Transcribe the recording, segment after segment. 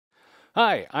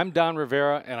Hi, I'm Don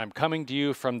Rivera, and I'm coming to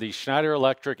you from the Schneider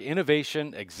Electric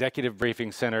Innovation Executive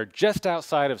Briefing Center just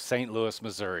outside of St. Louis,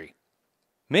 Missouri.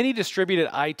 Many distributed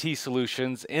IT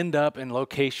solutions end up in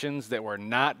locations that were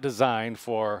not designed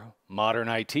for modern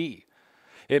IT.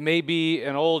 It may be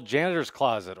an old janitor's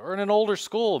closet, or in an older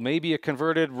school, maybe a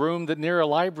converted room that near a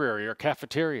library or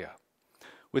cafeteria.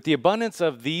 With the abundance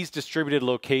of these distributed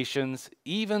locations,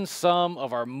 even some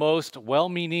of our most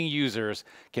well-meaning users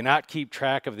cannot keep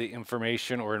track of the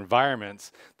information or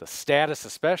environments, the status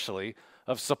especially,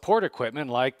 of support equipment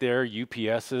like their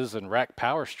UPSs and rack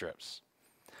power strips.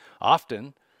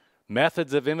 Often,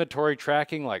 methods of inventory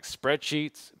tracking like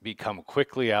spreadsheets become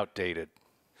quickly outdated.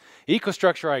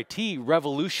 EcoStruxure IT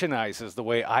revolutionizes the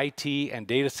way IT and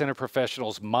data center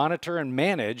professionals monitor and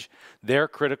manage their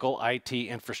critical IT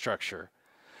infrastructure.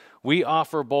 We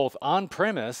offer both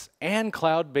on-premise and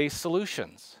cloud-based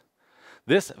solutions.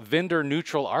 This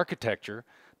vendor-neutral architecture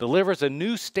delivers a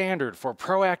new standard for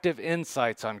proactive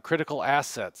insights on critical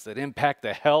assets that impact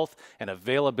the health and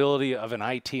availability of an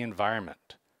IT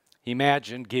environment.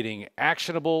 Imagine getting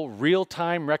actionable,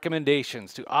 real-time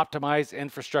recommendations to optimize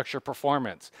infrastructure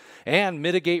performance and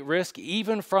mitigate risk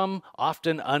even from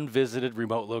often unvisited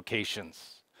remote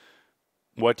locations.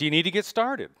 What do you need to get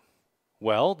started?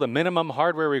 Well, the minimum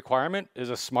hardware requirement is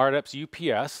a SmartUps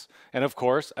UPS and, of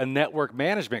course, a network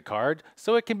management card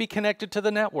so it can be connected to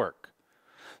the network.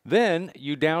 Then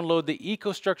you download the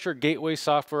EcoStruxure Gateway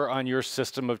software on your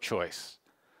system of choice.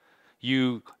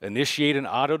 You initiate an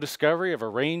auto discovery of a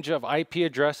range of IP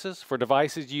addresses for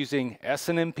devices using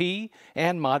SNMP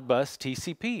and Modbus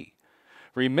TCP.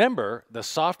 Remember, the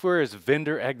software is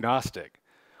vendor agnostic.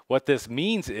 What this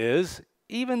means is,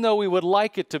 even though we would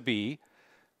like it to be,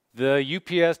 the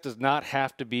UPS does not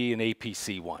have to be an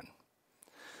APC one.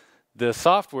 The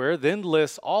software then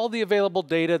lists all the available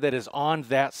data that is on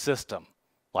that system,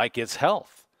 like its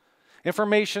health,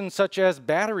 information such as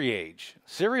battery age,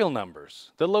 serial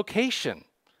numbers, the location.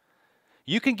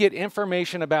 You can get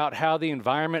information about how the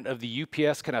environment of the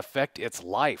UPS can affect its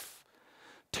life,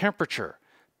 temperature,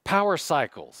 power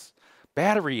cycles,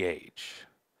 battery age.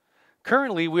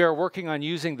 Currently, we are working on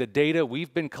using the data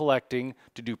we've been collecting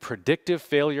to do predictive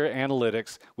failure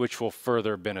analytics, which will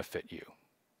further benefit you.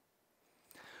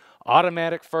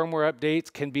 Automatic firmware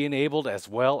updates can be enabled as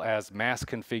well as mass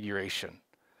configuration.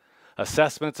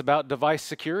 Assessments about device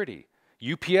security,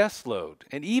 UPS load,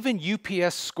 and even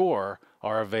UPS score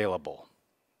are available.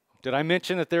 Did I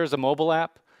mention that there is a mobile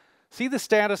app? See the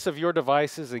status of your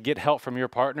devices and get help from your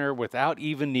partner without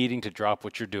even needing to drop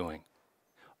what you're doing.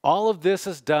 All of this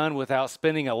is done without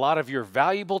spending a lot of your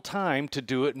valuable time to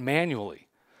do it manually.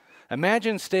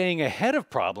 Imagine staying ahead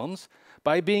of problems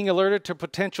by being alerted to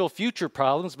potential future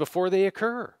problems before they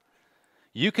occur.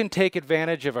 You can take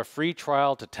advantage of a free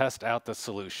trial to test out the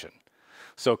solution.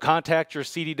 So contact your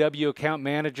CDW account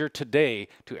manager today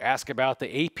to ask about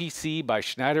the APC by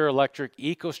Schneider Electric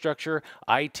EcoStruxure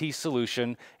IT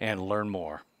solution and learn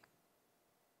more.